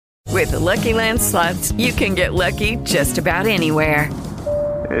With the Lucky Land Slots, you can get lucky just about anywhere.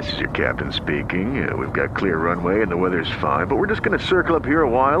 This is your captain speaking. We've got clear runway and the weather's fine, but we're just going to circle up here a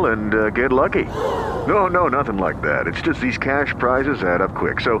while and get lucky. No, nothing like that. It's just these cash prizes add up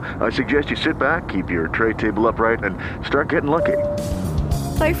quick. So I suggest you sit back, keep your tray table upright, and start getting lucky.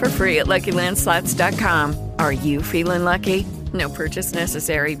 Play for free at LuckyLandSlots.com. Are you feeling lucky? No purchase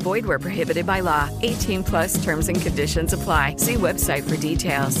necessary. Void where prohibited by law. 18 plus terms and conditions apply. See website for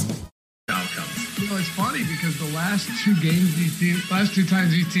details. You know, it's funny because the last two times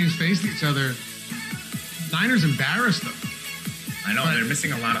these teams faced each other, Niners embarrassed them. I know, they're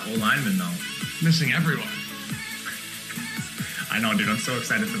missing a lot of O-linemen, though. Missing everyone. I know, dude. I'm so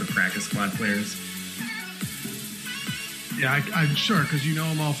excited for the practice squad players. Yeah, I'm sure, because you know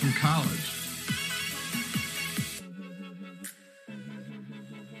them all from college.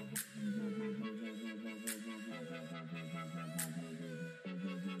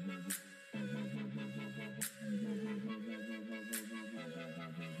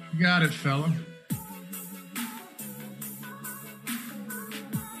 You got it, fella.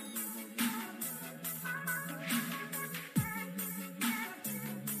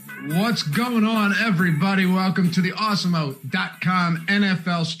 What's going on, everybody? Welcome to the Awesemo.com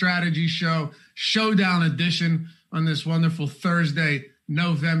NFL Strategy Show, Showdown edition on this wonderful Thursday,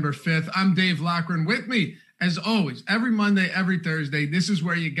 November 5th. I'm Dave Loughran. With me, as always, every Monday, every Thursday, this is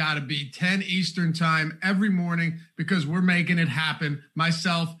where you got to be, 10 Eastern time every morning, because we're making it happen.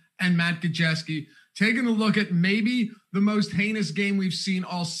 Myself and Matt Gajeski taking a look at maybe the most heinous game we've seen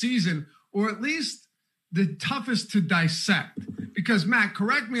all season, or at least the toughest to dissect. Because Matt,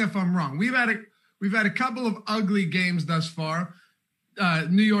 correct me if I'm wrong. We've had a couple of ugly games thus far.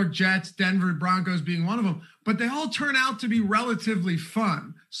 New York Jets, Denver Broncos being one of them, but they all turn out to be relatively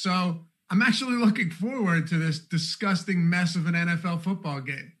fun. So I'm actually looking forward to this disgusting mess of an NFL football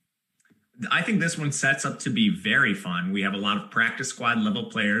game. I think this one sets up to be very fun. We have a lot of practice squad level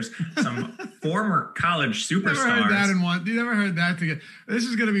players, some former college superstars. You never heard that together. This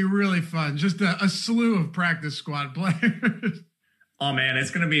is going to be really fun. Just a slew of practice squad players. Oh man,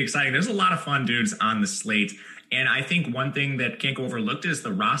 it's going to be exciting. There's a lot of fun dudes on the slate. And I think one thing that can't go overlooked is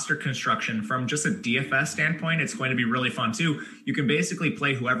the roster construction from just a DFS standpoint. It's going to be really fun too. You can basically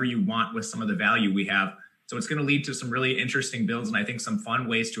play whoever you want with some of the value we have. So it's going to lead to some really interesting builds and I think some fun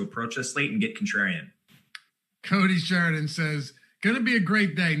ways to approach this slate and get contrarian. Cody Sheridan says, going to be a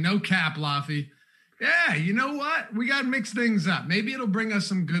great day. No cap, Laffy. Yeah, you know what? We got to mix things up. Maybe it'll bring us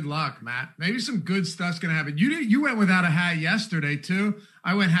some good luck, Matt. Maybe some good stuff's going to happen. You went without a hat yesterday, too.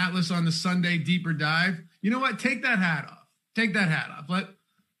 I went hatless on the Sunday deeper dive. You know what? Take that hat off. Take that hat off.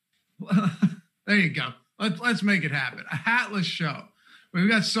 There you go. Let's make it happen. A hatless show. We've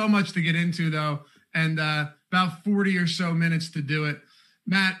got so much to get into, though, and about 40 or so minutes to do it.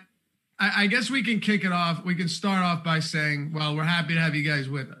 Matt, I guess we can kick it off. We can start off by saying, well, we're happy to have you guys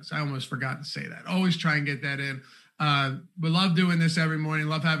with us. I almost forgot to say that. Always try and get that in. We love doing this every morning.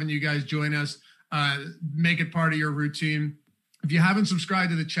 Love having you guys join us. Make it part of your routine. If you haven't subscribed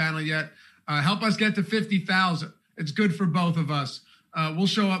to the channel yet, help us get to 50,000. It's good for both of us. We'll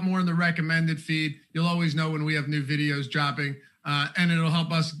show up more in the recommended feed. You'll always know when we have new videos dropping. And it'll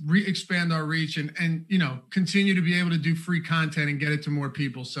help us expand our reach and continue to be able to do free content and get it to more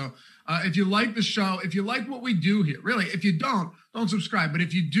people. So if you like the show, if you like what we do here, really, if you don't subscribe. But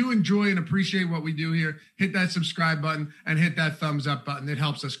if you do enjoy and appreciate what we do here, hit that subscribe button and hit that thumbs up button. It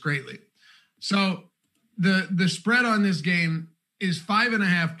helps us greatly. So the spread on this game is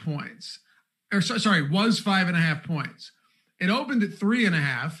 5.5 points. Was 5.5 points. It opened at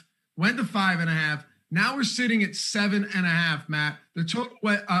 3.5, went to 5.5. Now we're sitting at 7.5, Matt. The total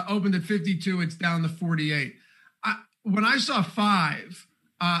opened at 52. It's down to 48. When I saw 5,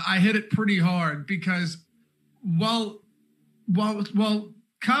 I hit it pretty hard because while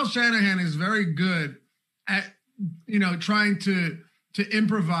Kyle Shanahan is very good at trying to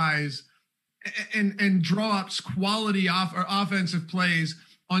improvise and draw up quality offensive plays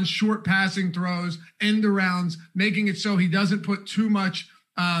on short passing throws, end arounds, making it so he doesn't put too much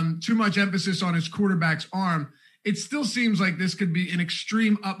emphasis on his quarterback's arm, it still seems like this could be an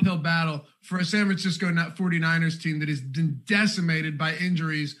extreme uphill battle for a San Francisco 49ers team that has been decimated by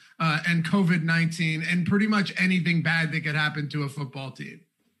injuries and COVID-19 and pretty much anything bad that could happen to a football team.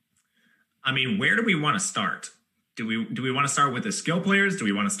 I mean, where do we want to start? Do we want to start with the skill players? Do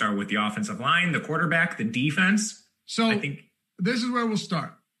we want to start with the offensive line, the quarterback, the defense? So I think this is where we'll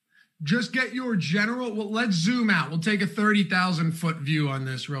start. Just get your general, let's zoom out. We'll take a 30,000 foot view on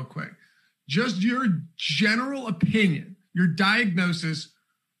this real quick. Just your general opinion, your diagnosis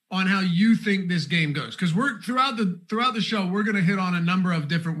on how you think this game goes, because we're throughout the show, we're going to hit on a number of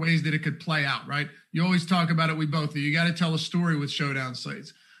different ways that it could play out, right? You always talk about it with both of you. You got to tell a story with Showdown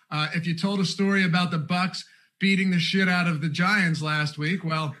slates. If you told a story about the Bucks beating the shit out of the Giants last week,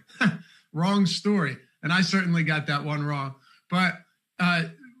 well, wrong story. And I certainly got that one wrong. But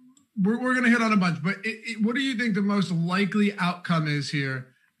we're going to hit on a bunch. But what do you think the most likely outcome is here?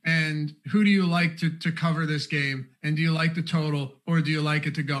 And who do you like to cover this game? And do you like the total, or do you like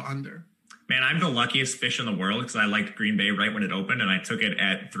it to go under? Man, I'm the luckiest fish in the world because I liked Green Bay right when it opened, and I took it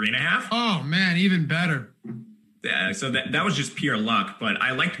at 3.5. Oh, man, even better. Yeah, so that was just pure luck. But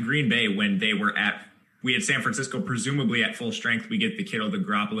I liked Green Bay when they were we had San Francisco presumably at full strength. We get the Kittle, the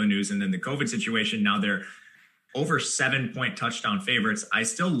Garoppolo news, and then the COVID situation. Now they're over 7-point touchdown favorites. I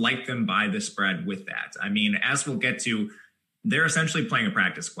still like them by the spread with that. I mean, as we'll get to, they're essentially playing a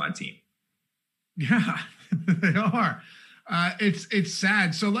practice squad team. Yeah, they are. It's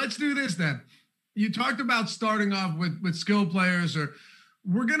sad. So let's do this then. You talked about starting off with skill players, or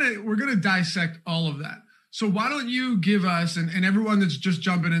we're gonna dissect all of that. So why don't you give us, and everyone that's just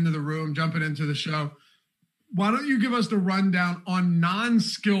jumping into the room, jumping into the show, why don't you give us the rundown on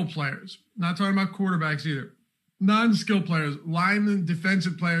non-skill players? Not talking about quarterbacks either. Non-skill players, linemen,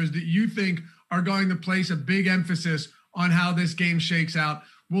 defensive players that you think are going to place a big emphasis on how this game shakes out.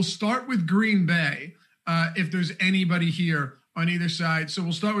 We'll start with Green Bay, if there's anybody here on either side. So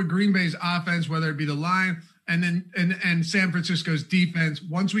we'll start with Green Bay's offense, whether it be the line, and then and San Francisco's defense.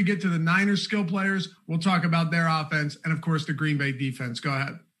 Once we get to the Niners skill players, we'll talk about their offense and, of course, the Green Bay defense. Go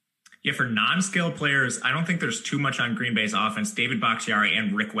ahead. Yeah, for non-skill players, I don't think there's too much on Green Bay's offense. David Bakhtiari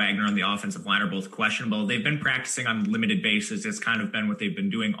and Rick Wagner on the offensive line are both questionable. They've been practicing on a limited basis. It's kind of been what they've been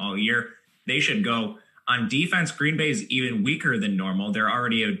doing all year. They should go. On defense, Green Bay is even weaker than normal. They're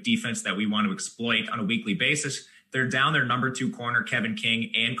already a defense that we want to exploit on a weekly basis. They're down their number 2 corner, Kevin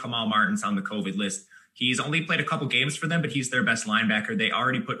King, and Kamal Martin's on the COVID list. He's only played a couple games for them, but he's their best linebacker. They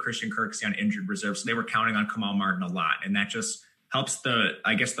already put Christian Kirksey on injured reserve, so they were counting on Kamal Martin a lot, and that just helps the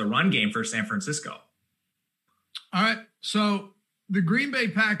run game for San Francisco. All right, so the Green Bay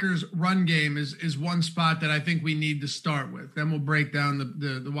Packers run game is one spot that I think we need to start with. Then we'll break down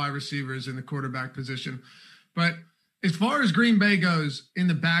the wide receivers and the quarterback position. But as far as Green Bay goes in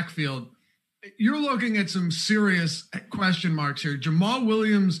the backfield, you're looking at some serious question marks here. Jamal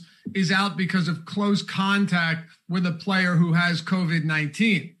Williams is out because of close contact with a player who has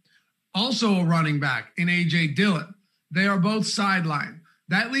COVID-19. Also a running back in A.J. Dillon. They are both sidelined.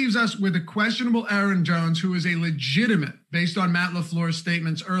 That leaves us with a questionable Aaron Jones, who is a legitimate, based on Matt LaFleur's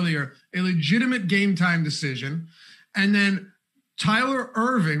statements earlier, a legitimate game time decision. And then Tyler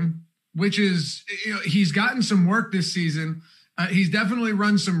Irving, which is, he's gotten some work this season. He's definitely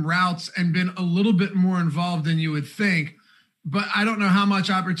run some routes and been a little bit more involved than you would think, but I don't know how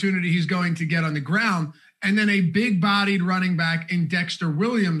much opportunity he's going to get on the ground. And then a big-bodied running back in Dexter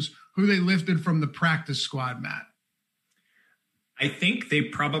Williams, who they lifted from the practice squad, Matt. I think they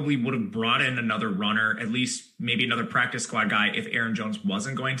probably would have brought in another runner, at least maybe another practice squad guy, if Aaron Jones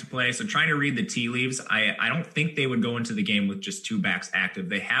wasn't going to play. So trying to read the tea leaves, I don't think they would go into the game with just 2 backs active.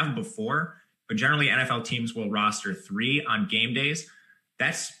 They have before, but generally NFL teams will roster 3 on game days.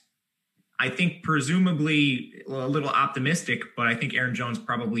 That's, I think, presumably a little optimistic, but I think Aaron Jones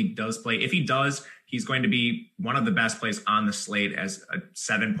probably does play. If he does, he's going to be one of the best plays on the slate as a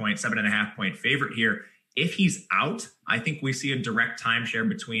 7.5 point favorite here. If he's out, I think we see a direct timeshare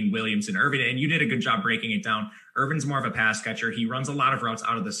between Williams and Irvin. And you did a good job breaking it down. Irvin's more of a pass catcher. He runs a lot of routes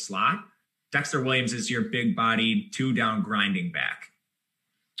out of the slot. Dexter Williams is your big-bodied, 2-down grinding back.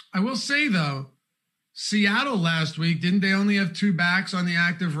 I will say, though, Seattle last week, didn't they only have 2 backs on the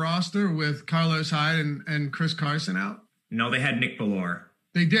active roster with Carlos Hyde and Chris Carson out? No, they had Nick Bellore.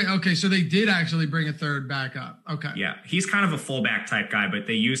 They did. Okay, so they did actually bring a 3rd back up. Okay. Yeah, he's kind of a fullback type guy, but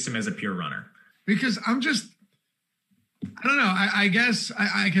they used him as a pure runner. Because I don't know. I guess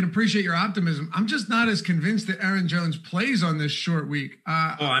I can appreciate your optimism. I'm just not as convinced that Aaron Jones plays on this short week.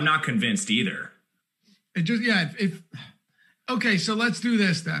 I'm not convinced either. Okay, so let's do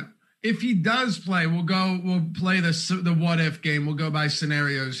this then. If he does play, we'll play the what if game. We'll go by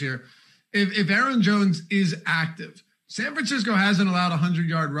scenarios here. If Aaron Jones is active, San Francisco hasn't allowed a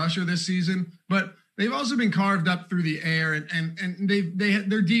 100-yard rusher this season, but they've also been carved up through the air, and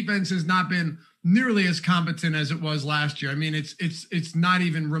their defense has not been nearly as competent as it was last year. I mean, it's not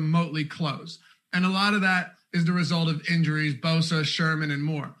even remotely close. And a lot of that is the result of injuries, Bosa, Sherman, and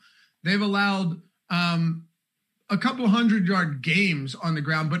more. They've allowed a couple 100-yard games on the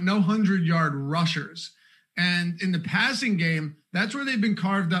ground, but no 100-yard rushers. And in the passing game, that's where they've been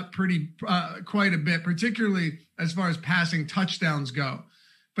carved up quite a bit, particularly as far as passing touchdowns go.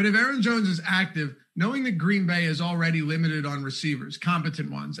 But if Aaron Jones is active, knowing that Green Bay is already limited on receivers,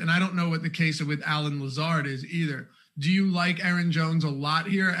 competent ones, and I don't know what the case with Allen Lazard is either. Do you like Aaron Jones a lot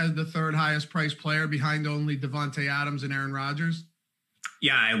here as the third highest priced player behind only Davante Adams and Aaron Rodgers?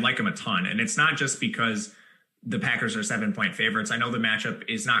 Yeah, I like him a ton. And it's not just because the Packers are 7-point favorites. I know the matchup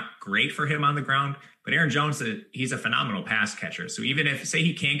is not great for him on the ground, but Aaron Jones, he's a phenomenal pass catcher. So even if, say,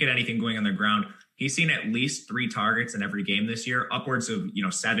 he can't get anything going on the ground, he's seen at least 3 targets in every game this year, upwards of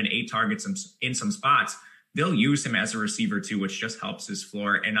 7, 8 targets in some spots. They'll use him as a receiver too, which just helps his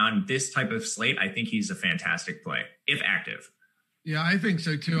floor. And on this type of slate, I think he's a fantastic play, if active. Yeah, I think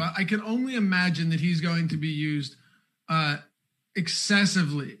so too. I can only imagine that he's going to be used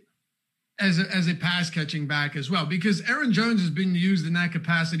excessively as a pass catching back as well, because Aaron Jones has been used in that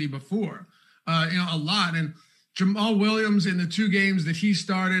capacity before, a lot. And Jamal Williams in the 2 games that he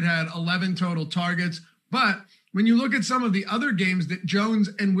started had 11 total targets. But when you look at some of the other games that Jones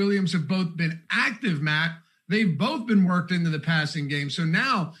and Williams have both been active, Matt, they've both been worked into the passing game. So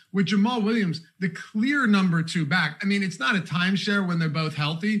now with Jamal Williams, the clear number 2 back, I mean, it's not a timeshare when they're both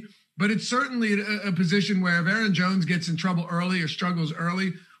healthy, but it's certainly a position where if Aaron Jones gets in trouble early or struggles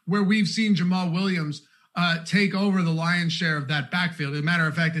early, where we've seen Jamal Williams take over the lion's share of that backfield. As a matter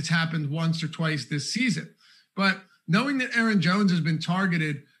of fact, it's happened once or twice this season. But knowing that Aaron Jones has been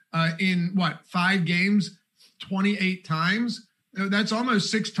targeted in 5 games, 28 times, that's almost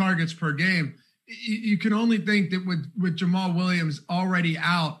 6 targets per game. You can only think that with Jamal Williams already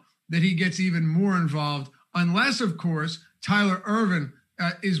out, that he gets even more involved, unless, of course, Tyler Ervin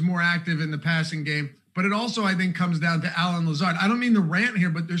is more active in the passing game. But it also, I think, comes down to Allen Lazard. I don't mean to rant here,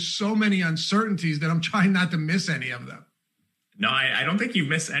 but there's so many uncertainties that I'm trying not to miss any of them. No, I don't think you've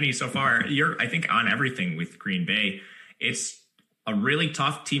missed any so far. You're, I think, on everything with Green Bay. It's a really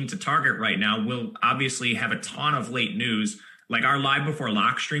tough team to target right now. We'll obviously have a ton of late news. Like our live before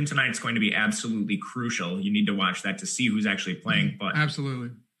lock stream tonight is going to be absolutely crucial. You need to watch that to see who's actually playing. But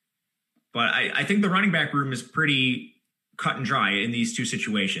absolutely. But I think the running back room is pretty cut and dry in these 2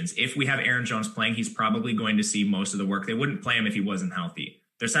 situations. If we have Aaron Jones playing, he's probably going to see most of the work. They wouldn't play him if he wasn't healthy.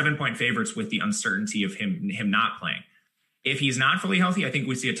 They're 7-point favorites with the uncertainty of him not playing. If he's not fully healthy, I think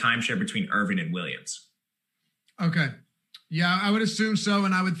we see a timeshare between Irvin and Williams. Okay. Yeah, I would assume so.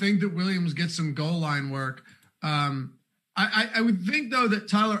 And I would think that Williams gets some goal line work. I would think, though, that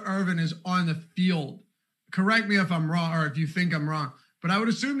Tyler Ervin is on the field. Correct me if I'm wrong, or if you think I'm wrong. But I would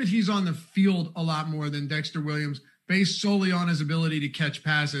assume that he's on the field a lot more than Dexter Williams, based solely on his ability to catch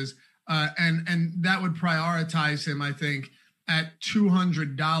passes. And that would prioritize him, I think, at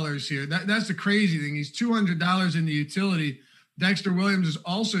 $200 here. That's the crazy thing. He's $200 in the utility. Dexter Williams is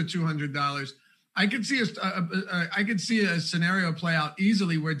also $200. I could see a scenario play out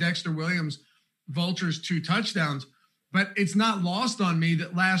easily where Dexter Williams vultures 2 touchdowns, but it's not lost on me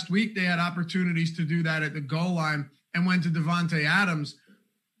that last week they had opportunities to do that at the goal line and went to Davante Adams.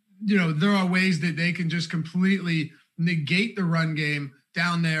 There are ways that they can just completely negate the run game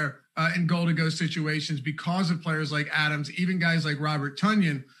down there in goal-to-go situations because of players like Adams, even guys like Robert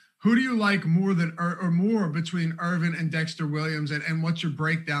Tonyan. Who do you like more between Irvin and Dexter Williams, and what's your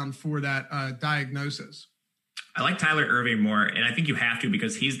breakdown for that diagnosis? I like Tyler Irvin more, and I think you have to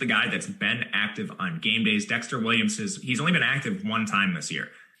because he's the guy that's been active on game days. Dexter Williams, he's only been active 1 time this year.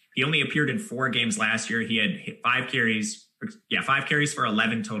 He only appeared in 4 games last year. He had 5 carries for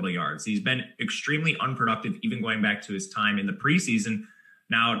 11 total yards. He's been extremely unproductive, even going back to his time in the preseason.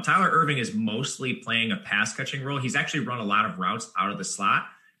 Now, Tyler Irvin is mostly playing a pass catching role. He's actually run a lot of routes out of the slot,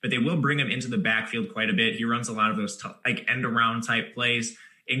 but they will bring him into the backfield quite a bit. He runs a lot of those end around type plays.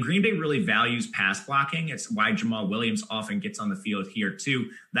 And Green Bay really values pass blocking. It's why Jamal Williams often gets on the field here too.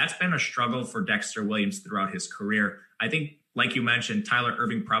 That's been a struggle for Dexter Williams throughout his career. I think, like you mentioned, Tyler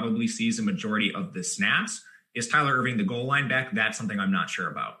Irvin probably sees a majority of the snaps. Is Tyler Irvin the goal line back? That's something I'm not sure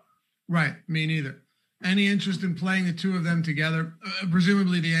about. Right. Me neither. Any interest in playing the 2 of them together?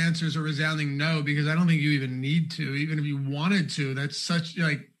 Presumably the answer is a resounding no, because I don't think you even need to. Even if you wanted to, that's such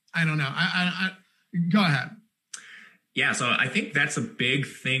I don't know. I go ahead. Yeah, so I think that's a big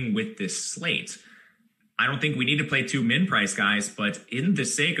thing with this slate. I don't think we need to play 2 min-price guys, but in the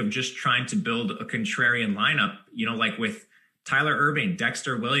sake of just trying to build a contrarian lineup, like with Tyler Irvin,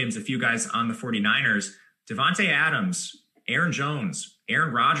 Dexter Williams, a few guys on the 49ers, Davante Adams, Aaron Jones,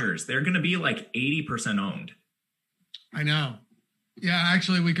 Aaron Rodgers, they're going to be like 80% owned. I know. Yeah,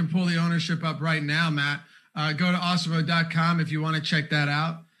 actually, we can pull the ownership up right now, Matt. Go to awesemo.com if you want to check that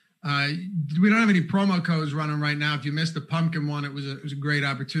out. We don't have any promo codes running right now. If you missed the pumpkin one, it was a great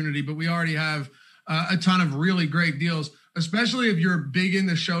opportunity, but we already have a ton of really great deals, especially if you're big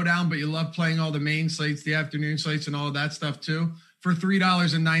into Showdown, but you love playing all the main slates, the afternoon slates, and all of that stuff too. for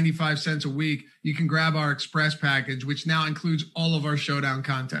 $3.95 a week, you can grab our Express package, which now includes all of our Showdown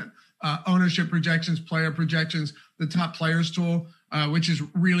content. Ownership projections, player projections, the top players tool, which is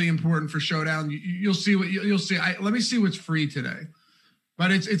really important for Showdown. You'll see what you'll see. Let me see what's free today,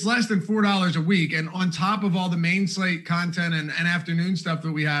 but it's less than $4 a week. And on top of all the main slate content and afternoon stuff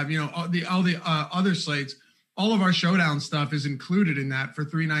that we have, all the other slates, all of our Showdown stuff is included in that for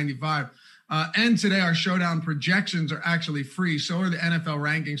 $3.95. And today our Showdown projections are actually free. So are the NFL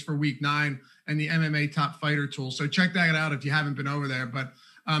rankings for week 9 and the MMA top fighter tool. So check that out if you haven't been over there. But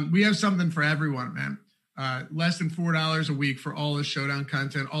we have something for everyone, man. Less than $4 a week for all the Showdown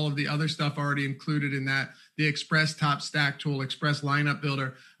content, all of the other stuff already included in that, the Express top stack tool, Express lineup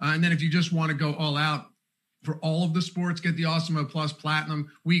builder. And then if you just want to go all out for all of the sports, get the Awesemo Plus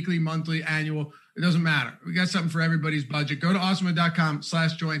Platinum, weekly, monthly, annual. It doesn't matter. We got something for everybody's budget. Go to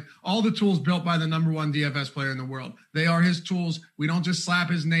awesemo.com/join. All the tools built by the #1 DFS player in the world. They are his tools. We don't just slap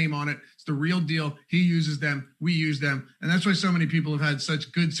his name on it. It's the real deal. He uses them. We use them. And that's why so many people have had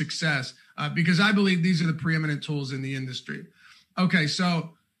such good success, because I believe these are the preeminent tools in the industry. Okay,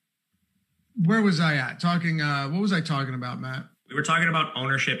 so where was I at? What was I talking about, Matt? We were talking about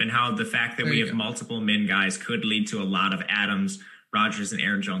ownership and how the fact that we have multiple min guys could lead to a lot of Adams, Rodgers, and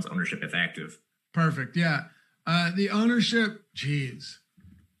Aaron Jones ownership if active. Perfect. Yeah. The ownership, geez,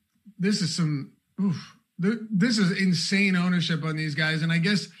 this is this is insane ownership on these guys. And I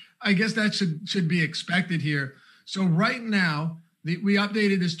guess that should be expected here. So right now, we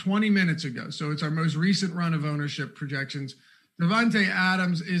updated this 20 minutes ago. So it's our most recent run of ownership projections. Davante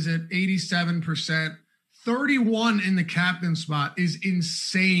Adams is at 87%. 31 in the captain spot is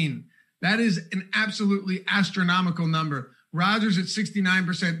insane. That is an absolutely astronomical number. Rodgers at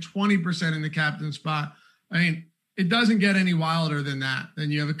 69%, 20% in the captain spot. I mean, it doesn't get any wilder than that.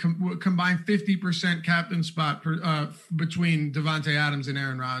 Then you have a combined 50% captain spot between Davante Adams and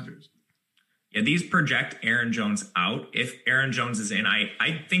Aaron Rodgers. Yeah, these project Aaron Jones out. If Aaron Jones is in,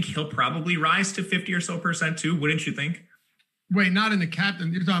 I think he'll probably rise to 50 or so percent too. Wouldn't you think? Wait, not in the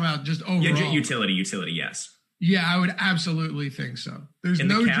captain. You're talking about just overall. Yeah, utility, yes. Yeah, I would absolutely think so. There's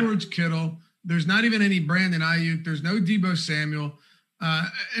no George Kittle. There's not even any Brandon Ayuk. There's no Deebo Samuel.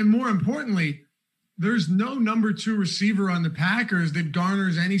 And more importantly, there's no number 2 receiver on the Packers that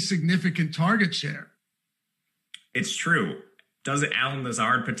garners any significant target share. It's true. Does Alan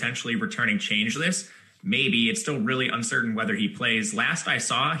Lazard potentially returning change this? Maybe. It's still really uncertain whether he plays. Last I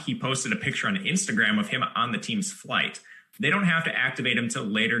saw, he posted a picture on Instagram of him on the team's flight. They don't have to activate him till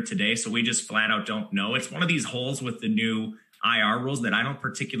later today, so we just flat out don't know. It's one of these holes with the new IR rules that I don't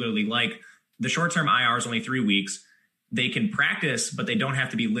particularly like. The short-term IR is only 3 weeks. They can practice, but they don't have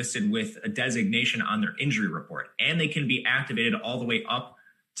to be listed with a designation on their injury report. And they can be activated all the way up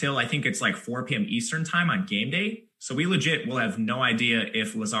till I think it's like 4 p.m. Eastern time on game day. So we legit will have no idea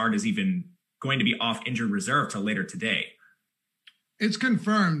if Lazard is even going to be off injured reserve till later today. It's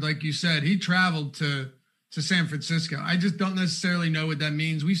confirmed, like you said, he traveled to San Francisco. I just don't necessarily know what that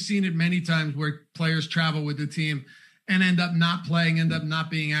means. We've seen it many times where players travel with the team and end up not playing, end up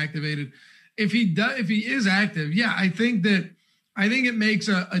not being activated. If he is active, yeah, I think it makes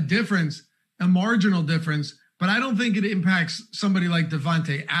a difference, a marginal difference, but I don't think it impacts somebody like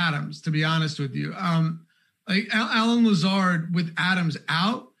Davante Adams, to be honest with you. Like Alan Lazard with Adams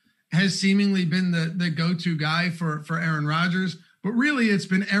out has seemingly been the go-to guy for Aaron Rodgers, but really it's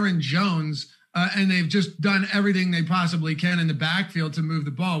been Aaron Jones, and they've just done everything they possibly can in the backfield to move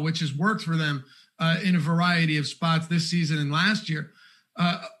the ball, which has worked for them in a variety of spots this season and last year.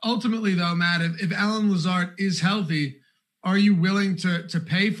 Ultimately, though, Matt, if Alan Lazard is healthy, are you willing to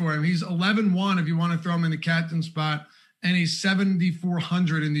pay for him? He's 11-1 if you want to throw him in the captain spot, and he's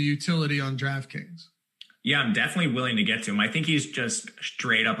 7,400 in the utility on DraftKings. Yeah, I'm definitely willing to get to him. I think he's just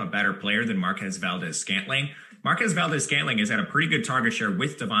straight up a better player than Marquez Valdes-Scantling. Marquez Valdes-Scantling has had a pretty good target share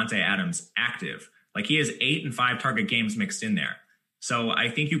with Davante Adams active. Like he has 8 and 5 target games mixed in there. So I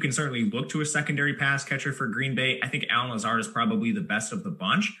think you can certainly look to a secondary pass catcher for Green Bay. I think Alan Lazard is probably the best of the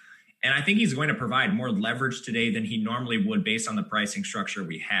bunch. And I think he's going to provide more leverage today than he normally would based on the pricing structure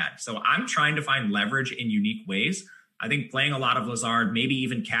we had. So I'm trying to find leverage in unique ways. I think playing a lot of Lazard, maybe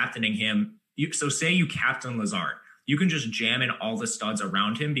even captaining him. So say you captain Lazard, you can just jam in all the studs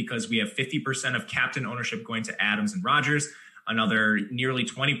around him because we have 50% of captain ownership going to Adams and Rodgers, another nearly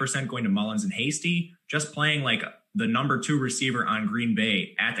 20% going to Mullins and Hasty. Just playing like the number 2 receiver on Green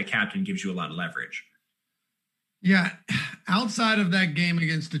Bay at the captain gives you a lot of leverage. Yeah, outside of that game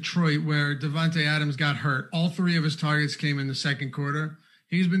against Detroit where Davante Adams got hurt, all 3 of his targets came in the second quarter.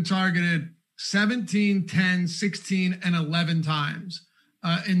 He's been targeted 17, 10, 16, and 11 times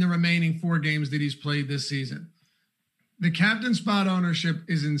in the remaining 4 games that he's played this season. The captain spot ownership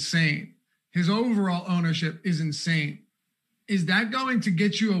is insane. His overall ownership is insane. Is that going to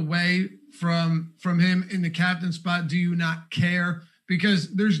get you away from him in the captain spot? Do you not care?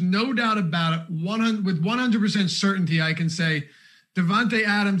 Because there's no doubt about it. With 100% certainty, I can say Davante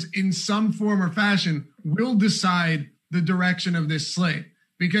Adams in some form or fashion will decide the direction of this slate,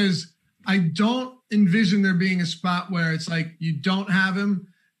 because I don't envision there being a spot where it's like you don't have him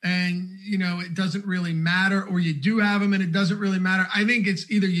and, it doesn't really matter, or you do have him and it doesn't really matter. I think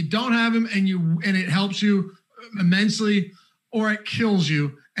it's either you don't have him and it helps you immensely, or it kills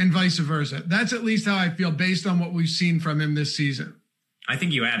you, and vice versa. That's at least how I feel based on what we've seen from him this season. I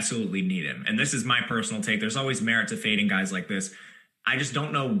think you absolutely need him. And this is my personal take. There's always merit to fading guys like this. I just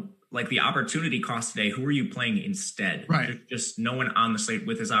don't know, like, the opportunity cost today. Who are you playing instead? Right. There's just no one on the slate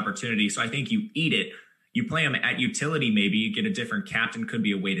with his opportunity. So I think you eat it. You play him at utility, maybe you get a different captain, could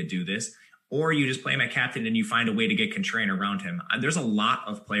be a way to do this. Or you just play him at captain and you find a way to get Contrain around him. There's a lot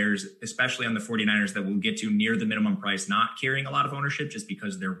of players, especially on the 49ers, that will get to near the minimum price, not carrying a lot of ownership just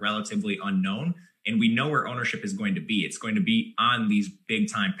because they're relatively unknown. And we know where ownership is going to be. It's going to be on these big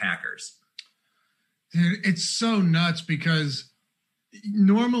time Packers. Dude, it's so nuts because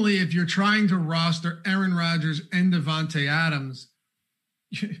normally if you're trying to roster Aaron Rodgers and Davante Adams,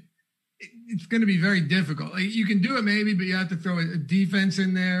 it's going to be very difficult. Like, you can do it maybe, but you have to throw a defense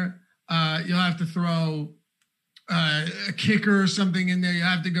in there. You'll have to throw a kicker or something in there. You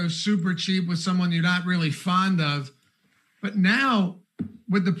have to go super cheap with someone you're not really fond of. But now,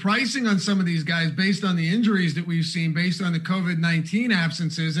 with the pricing on some of these guys, based on the injuries that we've seen, based on the COVID-19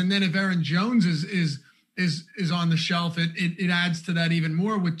 absences, and then if Aaron Jones is on the shelf, it adds to that even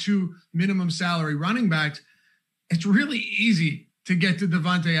more with 2 minimum salary running backs. It's really easy to get to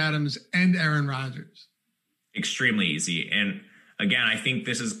Davante Adams and Aaron Rodgers. Extremely easy. And again, I think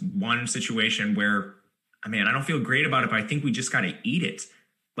this is one situation where, I don't feel great about it, but I think we just got to eat it.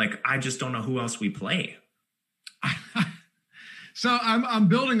 Like, I just don't know who else we play. So I'm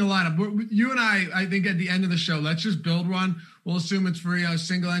building a lineup. You and I think at the end of the show, let's just build one. We'll assume it's for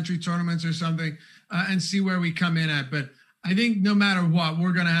single entry tournaments or something, and see where we come in at. But I think no matter what,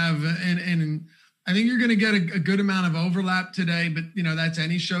 we're going to have, and I think you're going to get a good amount of overlap today. But that's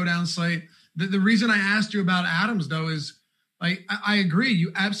any showdown slate. The reason I asked you about Adams though is, like, I agree,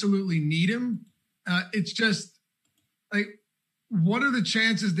 you absolutely need him. It's just like, what are the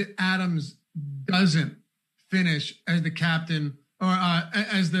chances that Adams doesn't finish as the captain or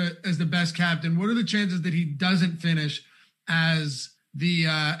as the best captain? What are the chances that he doesn't finish as the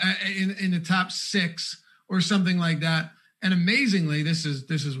in the top 6 or something like that? And amazingly, this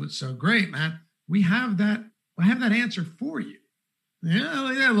is what's so great, man. We have that. I have that answer for you. Yeah,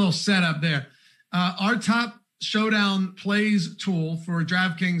 like that little setup there. Our top Showdown plays tool for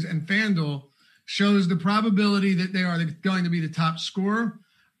Draftkings and Fanduel shows the probability that they are going to be the top scorer,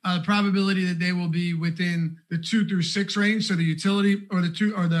 the probability that they will be within the 2 through 6 range, so the utility, or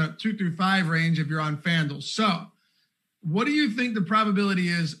the 2 through 5 range if you're on Fanduel. So, what do you think the probability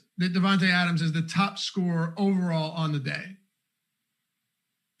is that Davante Adams is the top scorer overall on the day?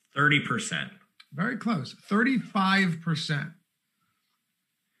 30%. Very close. 35%.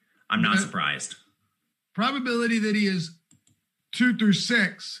 I'm not surprised. Probability that he is 2 through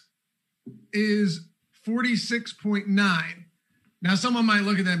 6 is 46.9. Now, someone might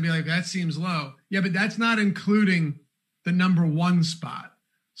look at that and be like, that seems low. Yeah, but that's not including the number 1 spot.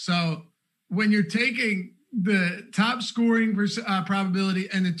 So when you're taking the top scoring probability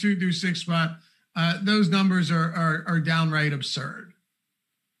and the 2 through 6 spot, those numbers are downright absurd.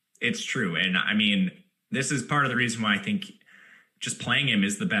 It's true. And this is part of the reason why I think just playing him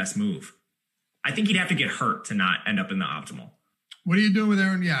is the best move. I think he'd have to get hurt to not end up in the optimal. What are you doing with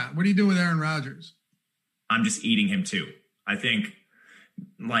Aaron? Yeah. What are you doing with Aaron Rodgers? I'm just eating him too. I think,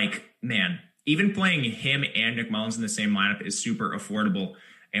 even playing him and Nick Mullins in the same lineup is super affordable,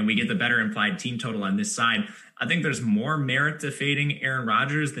 and we get the better implied team total on this side. I think there's more merit to fading Aaron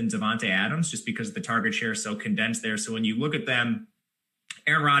Rodgers than Davante Adams just because the target share is so condensed there. So when you look at them,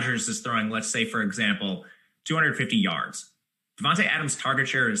 Aaron Rodgers is throwing, let's say, for example, 250 yards. Davante Adams' target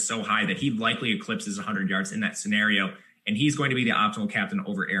share is so high that he likely eclipses 100 yards in that scenario, and he's going to be the optimal captain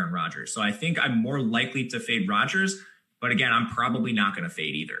over Aaron Rodgers. So I think I'm more likely to fade Rodgers, but again, I'm probably not going to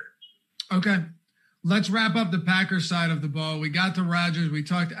fade either. Okay. Let's wrap up the Packers side of the ball. We got to Rodgers. We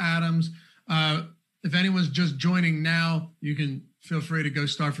talked to Adams. If anyone's just joining now, you can feel free to go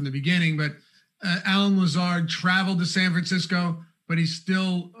start from the beginning. But Allen Lazard traveled to San Francisco, but he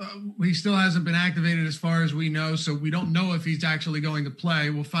still hasn't been activated as far as we know. So we don't know if he's actually going to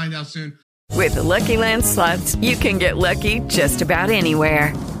play. We'll find out soon. With the Lucky Land Slots, you can get lucky just about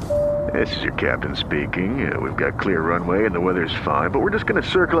anywhere. This is your captain speaking. We've got clear runway and the weather's fine, but we're just going to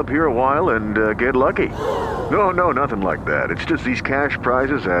circle up here a while and get lucky. No, nothing like that. It's just these cash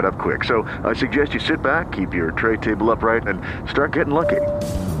prizes add up quick. So I suggest you sit back, keep your tray table upright, and start getting lucky.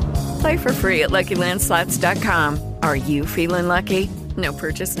 Play for free at LuckyLandSlots.com. Are you feeling lucky? No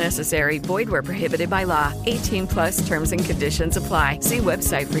purchase necessary. Void where prohibited by law. 18 plus terms and conditions apply. See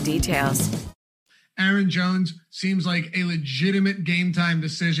website for details. Aaron Jones seems like a legitimate game time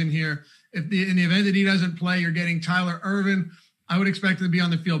decision here. In the event that he doesn't play, you're getting Tyler Ervin. I would expect him to be on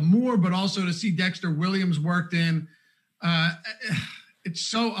the field more, but also to see Dexter Williams worked in. It's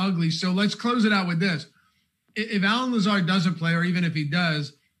so ugly. So let's close it out with this. If Allen Lazard doesn't play, or even if he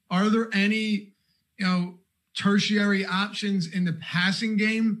does, are there any, tertiary options in the passing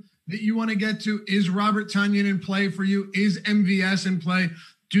game that you want to get to? Is Robert Tonyan in play for you? Is MVS in play?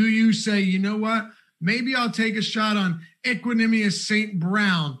 Do you say, you know what? Maybe I'll take a shot on Equinemius St.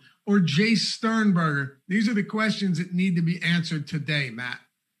 Brown or Jace Sternberger. These are the questions that need to be answered today, Matt.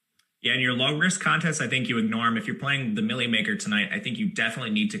 Yeah, in your low-risk contests, I think you ignore them. If you're playing the Millie Maker tonight, I think you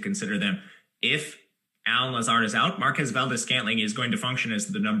definitely need to consider them. If Allen Lazard is out, Marquez Valdes-Scantling is going to function as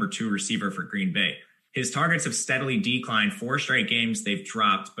the number 2 receiver for Green Bay. His targets have steadily declined. 4 straight games they've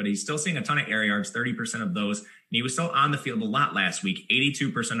dropped, but he's still seeing a ton of air yards, 30% of those. And he was still on the field a lot last week.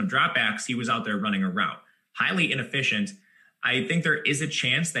 82% of dropbacks, he was out there running a route. Highly inefficient. I think there is a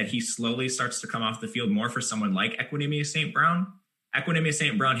chance that he slowly starts to come off the field more for someone like Equinemius St. Brown. Equinemius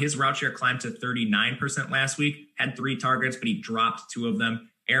St. Brown, his route share climbed to 39% last week, had 3 targets, but he dropped 2 of them.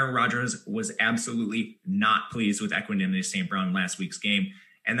 Aaron Rodgers was absolutely not pleased with Equinemius St. Brown last week's game.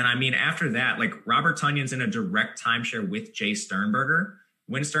 And then, after that, Robert Tonyan's in a direct timeshare with Jay Sternberger.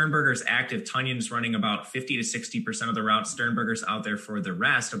 When Sternberger's active, Tonyan's running about 50 to 60% of the routes. Sternberger's out there for the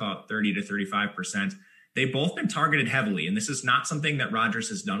rest, about 30 to 35%. They've both been targeted heavily, and this is not something that Rodgers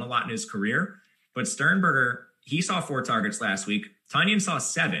has done a lot in his career. But Sternberger, he saw 4 targets last week. Tonyan saw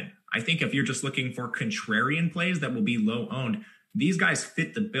 7. I think if you're just looking for contrarian plays that will be low owned, these guys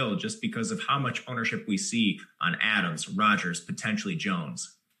fit the bill just because of how much ownership we see on Adams, Rodgers, potentially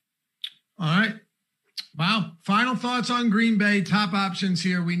Jones. All right. Wow. Final thoughts on Green Bay. Top options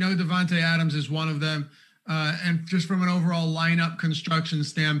here. We know Devontae Adams is one of them. And just from an overall lineup construction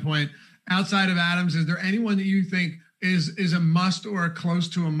standpoint, outside of Adams, is there anyone that you think is a must or close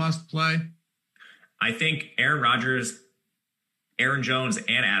to a must play? I think Aaron Rodgers, Aaron Jones,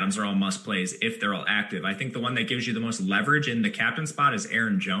 and Adams are all must plays if they're all active. I think the one that gives you the most leverage in the captain spot is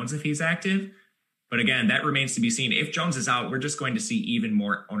Aaron Jones if he's active. But again, that remains to be seen. If Jones is out, we're just going to see even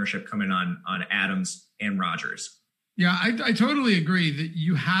more ownership coming on Adams and Rodgers. Yeah, I totally agree that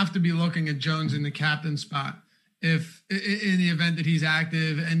you have to be looking at Jones in the captain spot if in the event that he's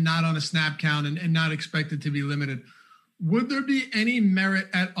active and not on a snap count and not expected to be limited. Would there be any merit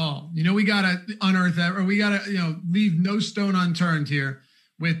at all? We got to unearth that, or we got to, leave no stone unturned here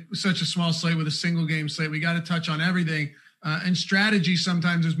with such a small slate, with a single game slate. We got to touch on everything. And strategy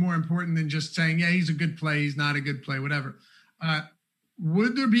sometimes is more important than just saying, yeah, he's a good play, he's not a good play, whatever.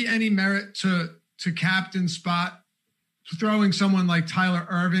 Would there be any merit to captain spot, throwing someone like Tyler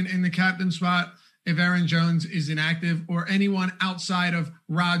Ervin in the captain spot if Aaron Jones is inactive, or anyone outside of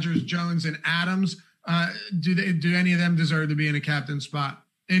Rodgers, Jones, and Adams? Do any of them deserve to be in a captain spot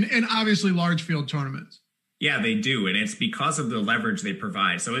in obviously large field tournaments? Yeah, they do, and it's because of the leverage they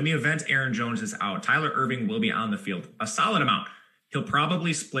provide. So in the event Aaron Jones is out, Tyler Ervin will be on the field a solid amount. He'll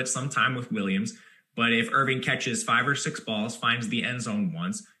probably split some time with Williams, but if Ervin catches 5 or 6 balls, finds the end zone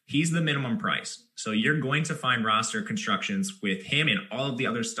once, he's the minimum price. So you're going to find roster constructions with him and all of the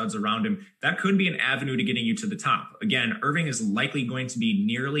other studs around him. That could be an avenue to getting you to the top. Again, Ervin is likely going to be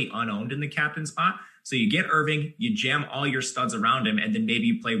nearly unowned in the captain spot. So you get Ervin, you jam all your studs around him, and then maybe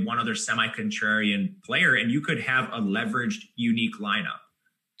you play one other semi-contrarian player, and you could have a leveraged, unique lineup.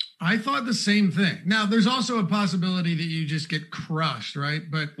 I thought the same thing. Now, there's also a possibility that you just get crushed, right?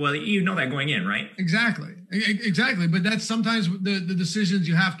 Well, you know that going in, right? Exactly. But that's sometimes the decisions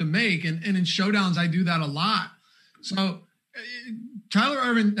you have to make, and in showdowns, I do that a lot. So Tyler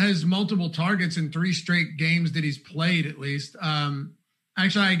Ervin has multiple targets in 3 straight games that he's played, at least.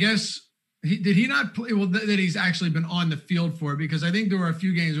 Actually, I guess... Did he not play? Well, that he's actually been on the field for, because I think there were a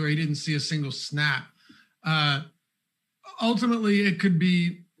few games where he didn't see a single snap. Ultimately, it could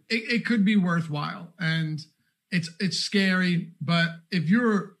be worthwhile, and it's scary. But if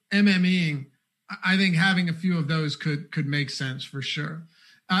you're MMEing, I think having a few of those could make sense for sure.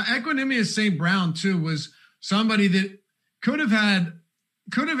 Equinemius St. Brown too was somebody that could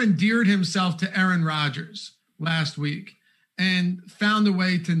have endeared himself to Aaron Rodgers last week, and found a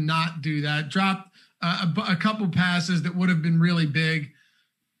way to not do that. Dropped a couple passes that would have been really big.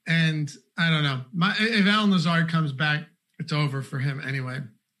 And I don't know. If Alan Lazard comes back, it's over for him anyway.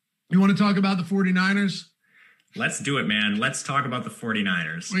 You want to talk about the 49ers? Let's do it, man. Let's talk about the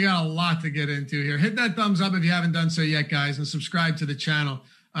 49ers. We got a lot to get into here. Hit that thumbs up if you haven't done so yet, guys, and subscribe to the channel.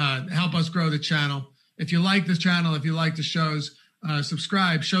 Help us grow the channel. If you like this channel, if you like the shows,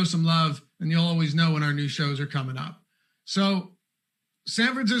 subscribe, show some love, and you'll always know when our new shows are coming up. So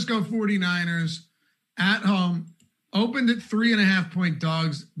San Francisco 49ers at home opened at 3.5-point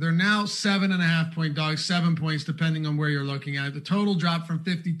dogs. They're now 7.5-point dogs, 7 points, depending on where you're looking at. The total dropped from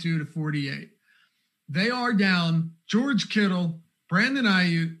 52 to 48. They are down George Kittle, Brandon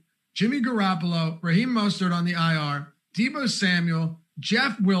Ayuk, Jimmy Garoppolo, Raheem Mostert on the IR, Deebo Samuel,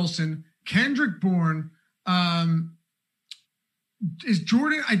 Jeff Wilson, Kendrick Bourne. Is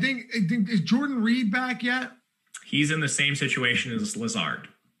Jordan Reed back yet? He's in the same situation as Lazard.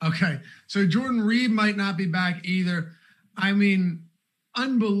 Okay, so Jordan Reed might not be back either. I mean,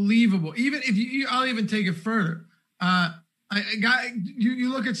 unbelievable. Even if I'll even take it further.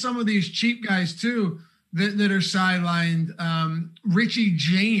 You look at some of these cheap guys too that are sidelined. Richie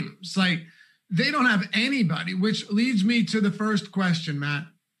James, like they don't have anybody, which leads me to the first question, Matt.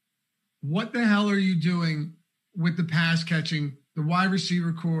 What the hell are you doing with the pass catching, the wide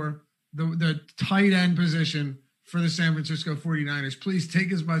receiver core, the tight end position for the San Francisco 49ers? Please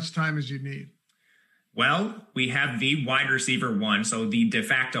take as much time as you need. Well, we have the wide receiver one, so the de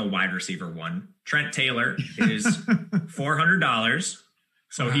facto wide receiver one. Trent Taylor is $400.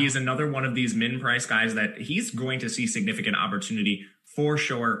 So He is another one of these min price guys that he's going to see significant opportunity for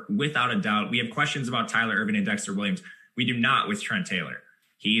sure, without a doubt. We have questions about Tyler Ervin and Dexter Williams. We do not with Trent Taylor.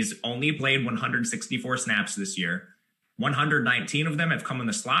 He's only played 164 snaps this year. 119 of them have come in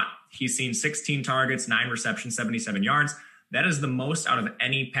the slot. He's seen 16 targets, 9 receptions, 77 yards. That is the most out of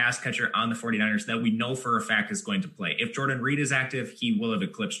any pass catcher on the 49ers that we know for a fact is going to play. If Jordan Reed is active, he will have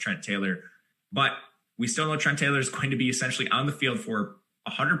eclipsed Trent Taylor. But we still know Trent Taylor is going to be essentially on the field for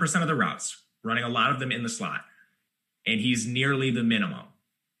 100% of the routes, running a lot of them in the slot. And he's nearly the minimum.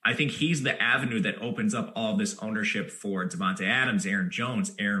 I think he's the avenue that opens up all this ownership for Devontae Adams, Aaron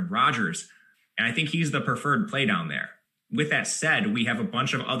Jones, Aaron Rodgers. And I think he's the preferred play down there. With that said, we have a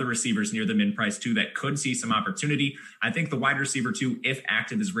bunch of other receivers near the min price too that could see some opportunity. I think the wide receiver too, if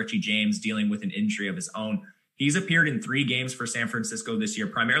active, is Richie James, dealing with an injury of his own. He's appeared in 3 games for San Francisco this year,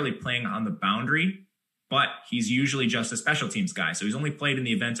 primarily playing on the boundary, but he's usually just a special teams guy. So he's only played in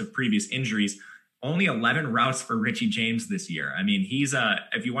the event of previous injuries. Only 11 routes for Richie James this year. I mean, he's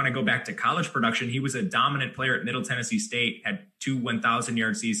if you want to go back to college production, he was a dominant player at Middle Tennessee State, had 2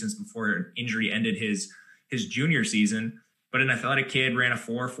 1,000-yard seasons before injury ended his junior season, but an athletic kid, ran a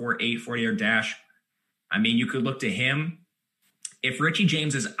 4.48 40-yard dash. I mean, you could look to him. If Richie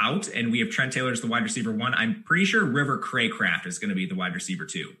James is out and we have Trent Taylor as the wide receiver 1, I'm pretty sure River Craycraft is going to be the wide receiver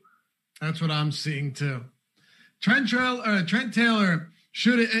 2. That's what I'm seeing too. Trent Taylor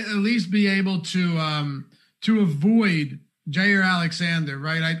should at least be able to avoid Jair Alexander,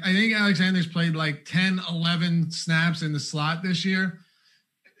 right? I think Alexander's played like 10, 11 snaps in the slot this year.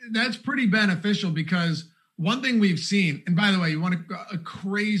 That's pretty beneficial because one thing we've seen, and by the way, you want a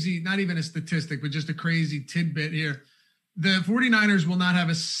crazy, not even a statistic, but just a crazy tidbit here. The 49ers will not have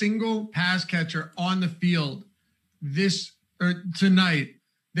a single pass catcher on the field tonight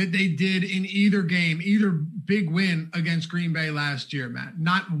that they did in either game, either big win against Green Bay last year, Matt.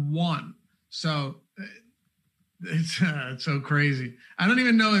 Not one. So it's so crazy. I don't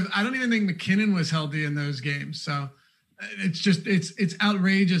even think McKinnon was healthy in those games. So it's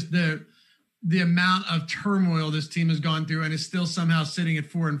outrageous the amount of turmoil this team has gone through and is still somehow sitting at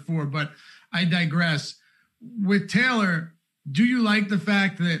 4-4. But I digress. With Taylor, do you like the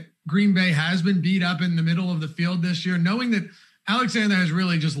fact that Green Bay has been beat up in the middle of the field this year, knowing that Alexander has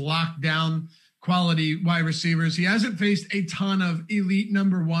really just locked down quality wide receivers? He hasn't faced a ton of elite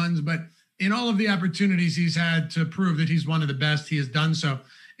number ones, but in all of the opportunities he's had to prove that he's one of the best, he has done so.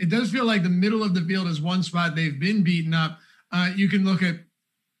 It does feel like the middle of the field is one spot they've been beaten up. You can look at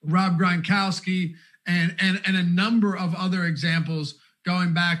Rob Gronkowski and a number of other examples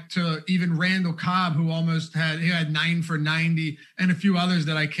going back to even Randall Cobb, who had 9 for 90, and a few others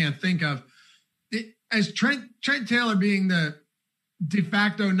that I can't think of. As Trent Taylor being the de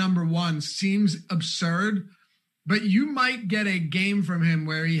facto number 1 seems absurd, but you might get a game from him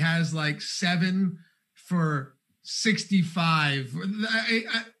where he has like 7 for 65.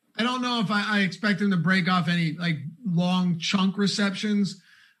 I don't know if I expect him to break off any like long chunk receptions.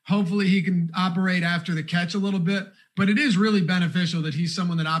 Hopefully he can operate after the catch a little bit, but it is really beneficial that he's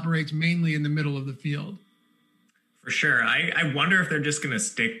someone that operates mainly in the middle of the field. For sure. I wonder if they're just going to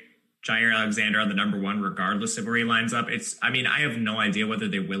stick Jair Alexander on the number 1, regardless of where he lines up. I have no idea whether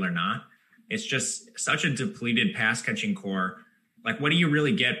they will or not. It's just such a depleted pass catching core. Like, what do you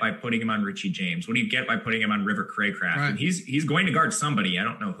really get by putting him on Richie James? What do you get by putting him on River Craycraft? Right. And he's going to guard somebody. I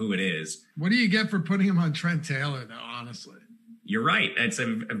don't know who it is. What do you get for putting him on Trent Taylor, though, honestly? You're right. It's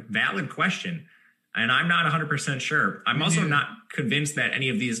a valid question. And I'm not 100% sure. I'm also not convinced that any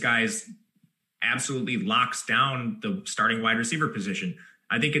of these guys absolutely locks down the starting wide receiver position.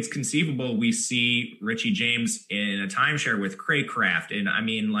 I think it's conceivable we see Richie James in a timeshare with Craycraft. And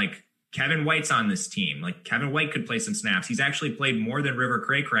Kevin White's on this team. Like, Kevin White could play some snaps. He's actually played more than River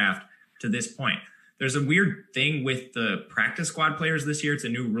Craycraft to this point. There's a weird thing with the practice squad players this year. It's a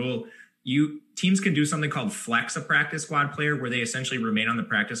new rule. Teams can do something called flex a practice squad player, where they essentially remain on the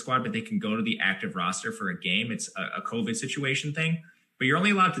practice squad, but they can go to the active roster for a game. It's a COVID situation thing, but you're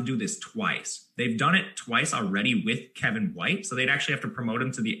only allowed to do this twice. They've done it twice already with Kevin White, so they'd actually have to promote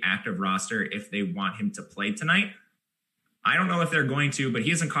him to the active roster if they want him to play tonight. I don't know if they're going to, but he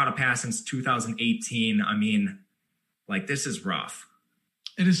hasn't caught a pass since 2018. This is rough.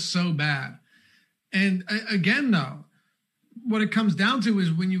 It is so bad. And again, though, what it comes down to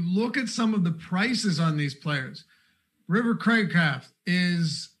is when you look at some of the prices on these players, River Craycraft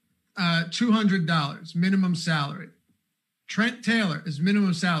is $200 minimum salary. Trent Taylor is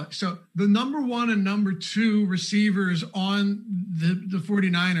minimum salary. So the number 1 and number 2 receivers on the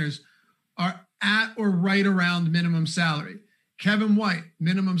 49ers are at or right around minimum salary. Kevin White,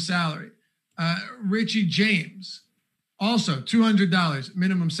 minimum salary. Richie James, also $200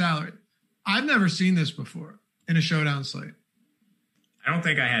 minimum salary. I've never seen this before in a Showdown slate. I don't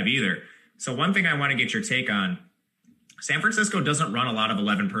think I have either. So one thing I want to get your take on, San Francisco doesn't run a lot of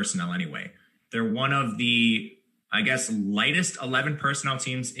 11 personnel anyway. They're one of the, lightest 11 personnel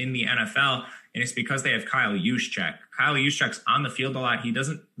teams in the NFL, and it's because they have Kyle Juszczyk. Kyle Juszczyk's on the field a lot. He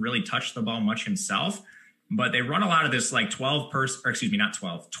doesn't really touch the ball much himself, but they run a lot of this 21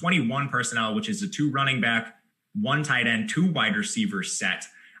 personnel, which is a 2 running back, 1 tight end, 2 wide receiver set.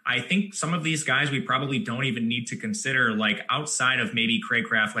 I think some of these guys we probably don't even need to consider, outside of maybe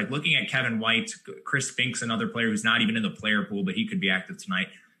Craycraft, looking at Kevin White. Chris Fink's another player who's not even in the player pool, but he could be active tonight.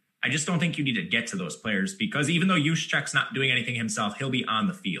 I just don't think you need to get to those players, because even though Juszczyk's not doing anything himself, he'll be on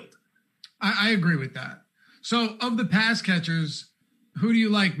the field. I agree with that. So of the pass catchers, who do you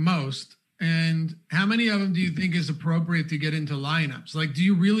like most? And how many of them do you think is appropriate to get into lineups? Do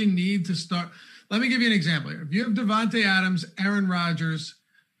you really need to start? Let me give you an example here. If you have Devontae Adams, Aaron Rodgers,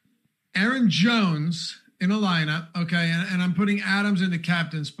 Aaron Jones in a lineup, okay, and I'm putting Adams in the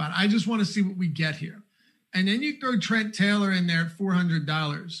captain spot. I just want to see what we get here. And then you throw Trent Taylor in there at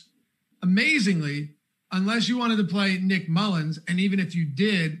 $400. Amazingly, unless you wanted to play Nick Mullins, and even if you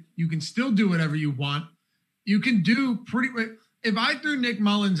did, you can still do whatever you want. You can do if I threw Nick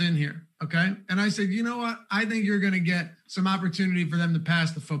Mullins in here, okay, and I said, you know what, I think you're going to get some opportunity for them to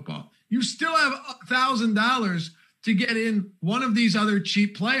pass the football. You still have $1,000 to get in one of these other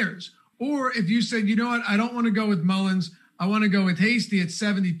cheap players. Or if you said, you know what, I don't want to go with Mullins, I want to go with Hasty at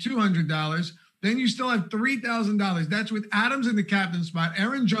 $7,200, then you still have $3,000. That's with Adams in the captain spot,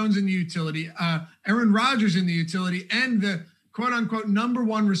 Aaron Jones in the utility, Aaron Rodgers in the utility, and the quote-unquote number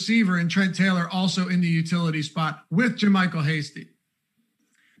 1 receiver in Trent Taylor also in the utility spot with JaMychal Hasty.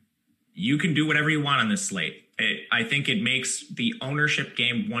 You can do whatever you want on this slate. I think it makes the ownership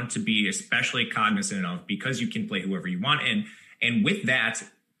game one to be especially cognizant of, because you can play whoever you want. And with that,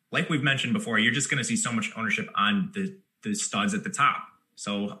 like we've mentioned before, you're just going to see so much ownership on the studs at the top.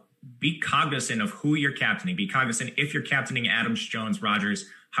 So be cognizant of who you're captaining. Be cognizant if you're captaining Adams, Jones, Rodgers,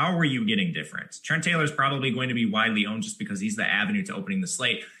 how are you getting different? Trent Taylor's probably going to be widely owned just because he's the avenue to opening the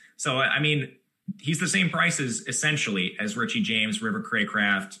slate. So, he's the same prices essentially as Richie James, River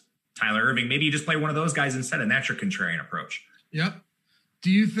Craycraft, Tyler Irving. Maybe you just play one of those guys instead, and that's your contrarian approach. Yep.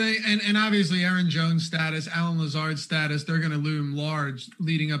 Do you think, and obviously Aaron Jones' status, Alan Lazard's status, they're going to loom large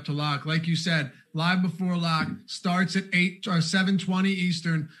leading up to lock. Like you said, live before lock starts at 8 or 7:20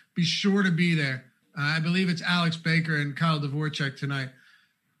 Eastern. Be sure to be there. I believe it's Alex Baker and Kyle Dvorchak tonight.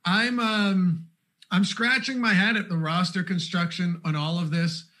 I'm scratching my head at the roster construction on all of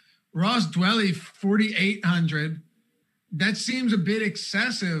this. Ross Dwelly, 4,800. That seems a bit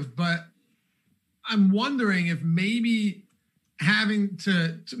excessive, but I'm wondering if maybe having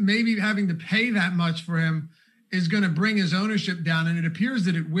to pay that much for him is going to bring his ownership down, and it appears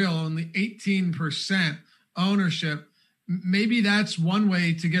that it will. Only 18% ownership. Maybe that's one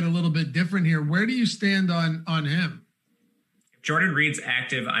way to get a little bit different here. Where do you stand on him? If Jordan Reed's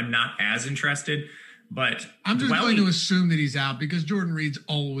active, I'm not as interested, but I'm just going to assume that he's out because Jordan Reed's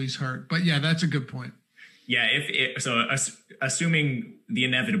always hurt. But yeah, that's a good point. Yeah, assuming the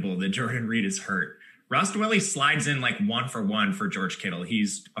inevitable that Jordan Reed is hurt, Ross Dwelley slides in like 1-for-1 for George Kittle.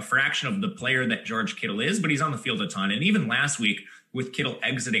 He's a fraction of the player that George Kittle is, but he's on the field a ton. And even last week, with Kittle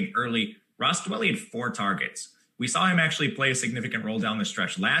exiting early, Ross Dwelley had 4 targets. We saw him actually play a significant role down the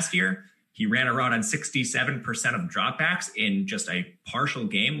stretch last year. He ran a route on 67% of dropbacks in just a partial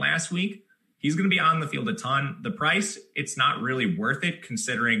game last week. He's going to be on the field a ton. The price, it's not really worth it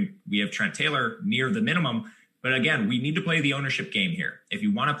considering we have Trent Taylor near the minimum. But again, we need to play the ownership game here. If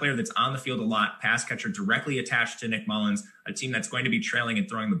you want a player that's on the field a lot, pass catcher directly attached to Nick Mullins, a team that's going to be trailing and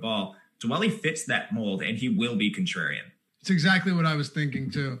throwing the ball, Dwelley fits that mold, and he will be contrarian. It's exactly what I was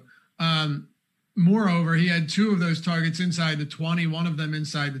thinking too. Moreover, he had 2 of those targets inside the 20, one of them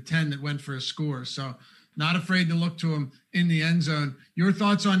inside the 10 that went for a score. So not afraid to look to him in the end zone. Your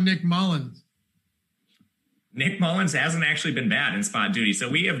thoughts on Nick Mullins? Nick Mullins hasn't actually been bad in spot duty. So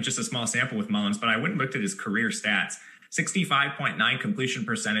we have just a small sample with Mullins, but I went and looked at his career stats. 65.9 completion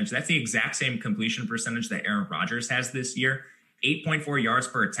percentage. That's the exact same completion percentage that Aaron Rodgers has this year. 8.4 yards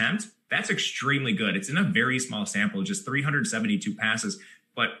per attempt. That's extremely good. It's in a very small sample, just 372 passes.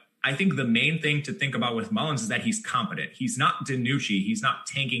 But I think the main thing to think about with Mullins is that he's competent. He's not DiNucci. He's not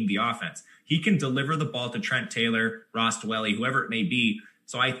tanking the offense. He can deliver the ball to Trent Taylor, Ross Dwelley, whoever it may be.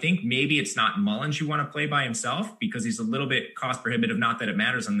 So I think maybe it's not Mullins you want to play by himself because he's a little bit cost prohibitive, not that it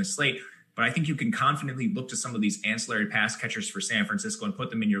matters on this slate. But I think you can confidently look to some of these ancillary pass catchers for San Francisco and put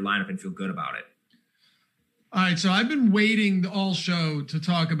them in your lineup and feel good about it. All right, so I've been waiting all show to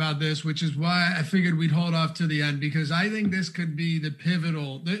talk about this, which is why I figured we'd hold off to the end, because I think this could be the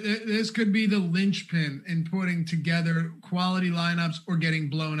pivotal, this could be the linchpin in putting together quality lineups or getting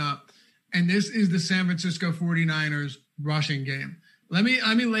blown up. And this is the San Francisco 49ers rushing game. Let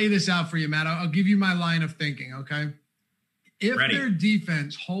me lay this out for you, Matt. I'll give you my line of thinking, okay? If their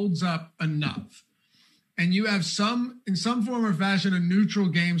defense holds up enough and you have in some form or fashion, a neutral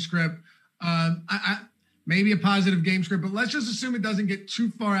game script, maybe a positive game script, but let's just assume it doesn't get too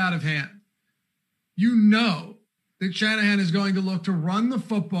far out of hand. You know that Shanahan is going to look to run the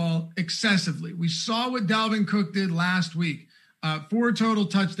football excessively. We saw what Dalvin Cook did last week. 4 total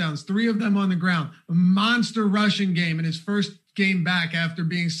touchdowns, 3 of them on the ground. A monster rushing game in his first game back after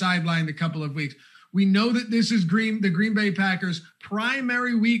being sidelined a couple of weeks. We know that this is the Green Bay Packers'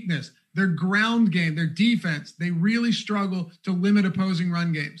 primary weakness, their ground game, their defense. They really struggle to limit opposing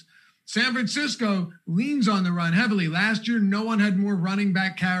run games. San Francisco leans on the run heavily. Last year, no one had more running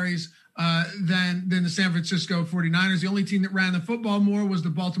back carries than the San Francisco 49ers. The only team that ran the football more was the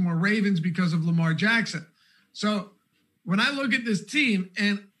Baltimore Ravens because of Lamar Jackson. So when I look at this team,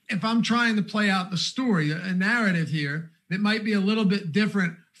 and if I'm trying to play out the story, a narrative here that might be a little bit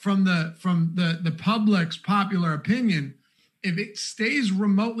different from the public's popular opinion, if it stays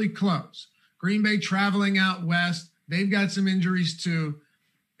remotely close, Green Bay traveling out west, they've got some injuries too.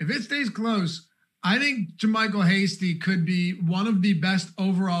 If it stays close, I think JaMychal Hasty could be one of the best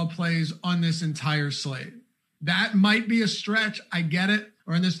overall plays on this entire slate. That might be a stretch. I get it,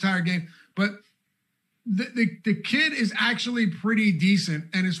 or in this entire game, but the kid is actually pretty decent.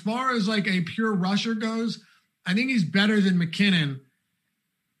 And as far as like a pure rusher goes, I think he's better than McKinnon.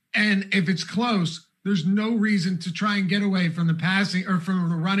 And if it's close, there's no reason to try and get away from the passing or from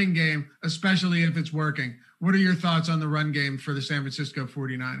the running game, especially if it's working. What are your thoughts on the run game for the San Francisco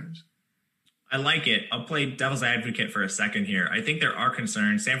 49ers? I like it. I'll play devil's advocate for a second here. I think there are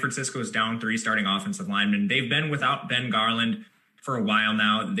concerns. San Francisco is down 3 starting offensive linemen. They've been without Ben Garland for a while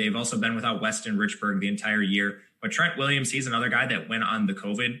now. They've also been without Weston Richburg the entire year. But Trent Williams, he's another guy that went on the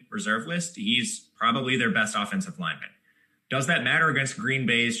COVID reserve list. He's probably their best offensive lineman. Does that matter against Green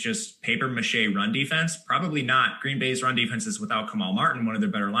Bay's just paper mache run defense? Probably not. Green Bay's run defense is without Kamal Martin, one of their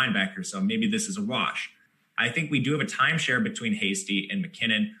better linebackers, so maybe this is a wash. I think we do have a timeshare between Hasty and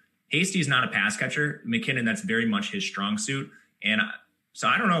McKinnon. Hasty's not a pass catcher. McKinnon, that's very much his strong suit. And so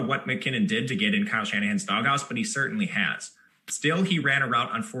I don't know what McKinnon did to get in Kyle Shanahan's doghouse, but he certainly has. Still, he ran a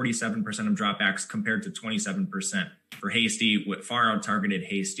route on 47% of dropbacks compared to 27% for Hasty, what far out targeted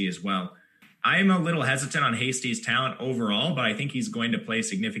Hasty as well. I'm a little hesitant on Hasty's talent overall, but I think he's going to play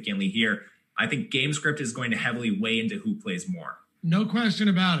significantly here. I think game script is going to heavily weigh into who plays more. No question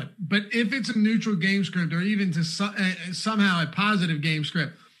about it. But if it's a neutral game script or even to somehow a positive game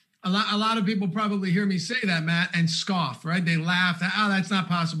script, a lot of people probably hear me say that, Matt, and scoff, right? They laugh. Oh, that's not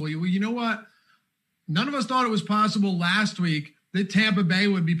possible. Well, you know what? None of us thought it was possible last week that Tampa Bay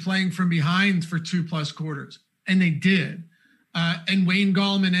would be playing from behind for 2+ quarters, and they did. And Wayne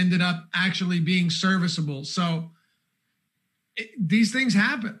Gallman ended up actually being serviceable. So these things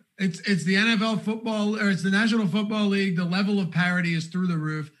happen. It's the NFL football, or it's the National Football League. The level of parity is through the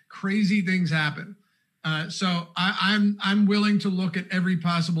roof. Crazy things happen. So I'm willing to look at every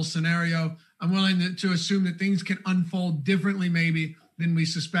possible scenario. I'm willing to assume that things can unfold differently maybe than we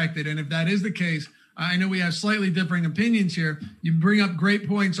suspected. And if that is the case, I know we have slightly differing opinions here. You bring up great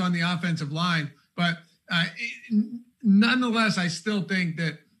points on the offensive line, but nonetheless, I still think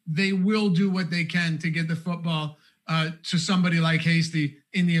that they will do what they can to get the football to somebody like Hasty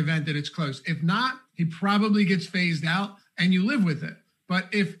in the event that it's close. If not, he probably gets phased out and you live with it. But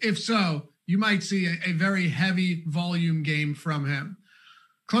if so, you might see a very heavy volume game from him.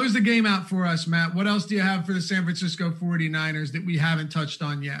 Close the game out for us, Matt. What else do you have for the San Francisco 49ers that we haven't touched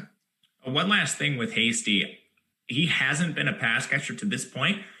on yet? One last thing with Hasty. He hasn't been a pass catcher to this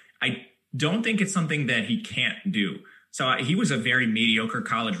point. I don't think it's something that he can't do. So he was a very mediocre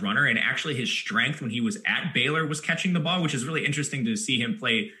college runner, and actually his strength when he was at Baylor was catching the ball, which is really interesting to see him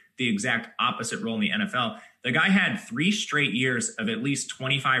play the exact opposite role in the NFL. The guy had 3 straight years of at least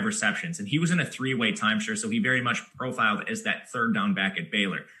 25 receptions, and he was in a 3-way timeshare, so he very much profiled as that third down back at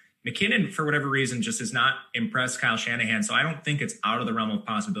Baylor. McKinnon, for whatever reason, just has not impressed Kyle Shanahan, so I don't think it's out of the realm of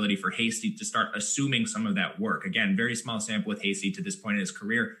possibility for Hasty to start assuming some of that work. Again, very small sample with Hasty to this point in his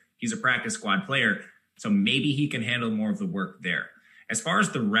career. He's a practice squad player, so maybe he can handle more of the work there. As far as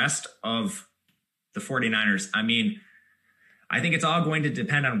the rest of the 49ers, I think it's all going to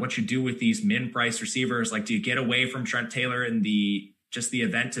depend on what you do with these min-price receivers. Like, do you get away from Trent Taylor in the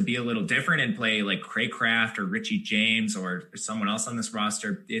event to be a little different and play like Craycraft or Richie James or someone else on this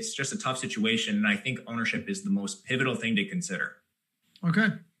roster? It's just a tough situation, and I think ownership is the most pivotal thing to consider. Okay.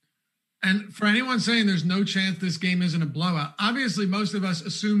 And for anyone saying there's no chance this game isn't a blowout, obviously most of us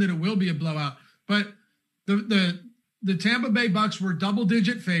assume that it will be a blowout, but the Tampa Bay Bucks were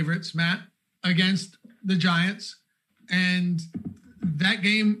double-digit favorites, Matt, against the Giants. And that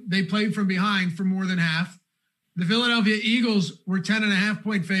game, they played from behind for more than half. The Philadelphia Eagles were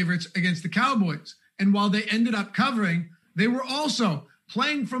 10.5-point favorites against the Cowboys. And while they ended up covering, they were also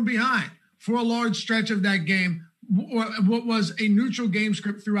playing from behind for a large stretch of that game, what was a neutral game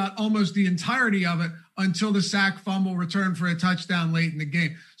script throughout almost the entirety of it until the sack fumble return for a touchdown late in the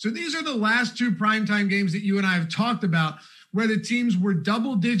game. So these are the last 2 primetime games that you and I have talked about where the teams were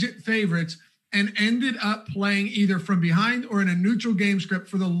double-digit favorites and ended up playing either from behind or in a neutral game script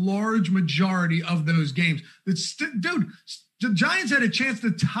for the large majority of those games. Dude, the Giants had a chance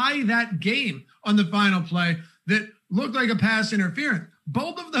to tie that game on the final play that looked like a pass interference.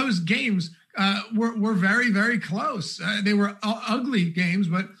 Both of those games were very, very close. They were ugly games,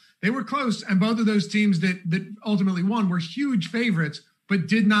 but they were close. And both of those teams that ultimately won were huge favorites, but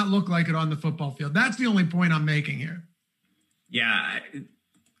did not look like it on the football field. That's the only point I'm making here. Yeah.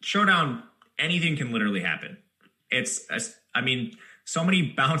 Showdown, anything can literally happen. So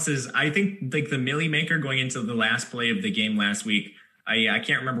many bounces. I think like the Millie Maker going into the last play of the game last week, I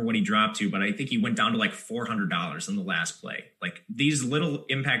can't remember what he dropped to, but I think he went down to like $400 in the last play. Like, these little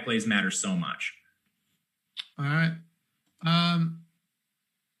impact plays matter so much. All right.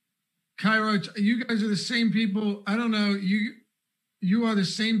 Cairo, you guys are the same people. I don't know. You are the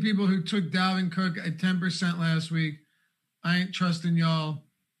same people who took Dalvin Cook at 10% last week. I ain't trusting y'all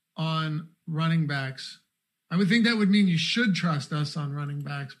on running backs. I would think that would mean you should trust us on running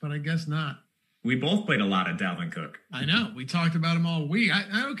backs, but I guess not. We both played a lot of Dalvin Cook. I know. We talked about him all week.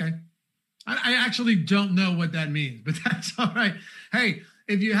 Okay. I actually don't know what that means, but that's all right. Hey,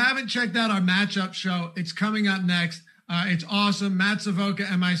 if you haven't checked out our matchup show, it's coming up next. It's awesome. Matt Savoca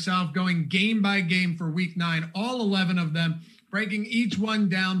and myself going game by game for week 9, all 11 of them, breaking each one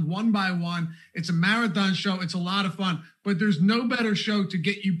down one by one. It's a marathon show. It's a lot of fun, but there's no better show to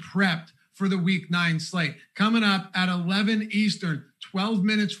get you prepped for the week 9 slate. Coming up at 11 Eastern, 12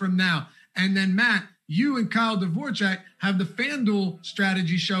 minutes from now. And then, Matt, you and Kyle Dvorak have the FanDuel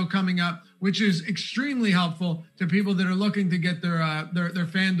strategy show coming up, which is extremely helpful to people that are looking to get their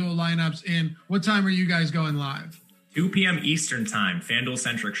FanDuel lineups in. What time are you guys going live? 2 p.m. Eastern time,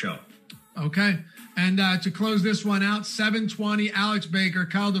 FanDuel-centric show. Okay. And to close this one out, 7:20, Alex Baker,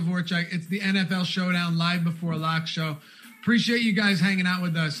 Kyle Dvorak. It's the NFL Showdown live before lock show. Appreciate you guys hanging out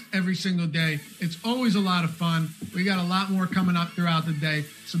with us every single day. It's always a lot of fun. We got a lot more coming up throughout the day.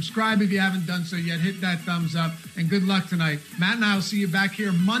 Subscribe if you haven't done so yet. Hit that thumbs up, and good luck tonight. Matt and I will see you back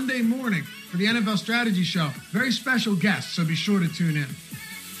here Monday morning for the NFL Strategy Show. Very special guest, so be sure to tune in.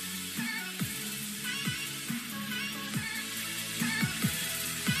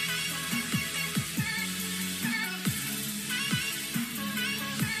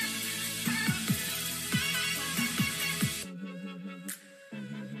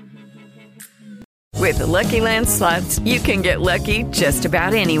 With the Lucky Land Slots, you can get lucky just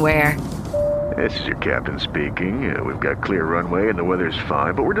about anywhere. This is your captain speaking. We've got clear runway and the weather's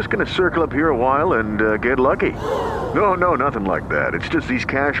fine, but we're just going to circle up here a while and get lucky. No, nothing like that. It's just these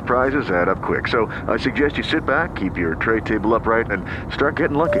cash prizes add up quick. So I suggest you sit back, keep your tray table upright, and start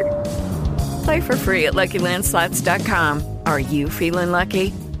getting lucky. Play for free at LuckyLandSlots.com. Are you feeling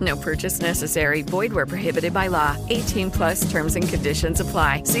lucky? No purchase necessary. Void where prohibited by law. 18+ terms and conditions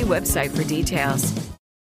apply. See website for details.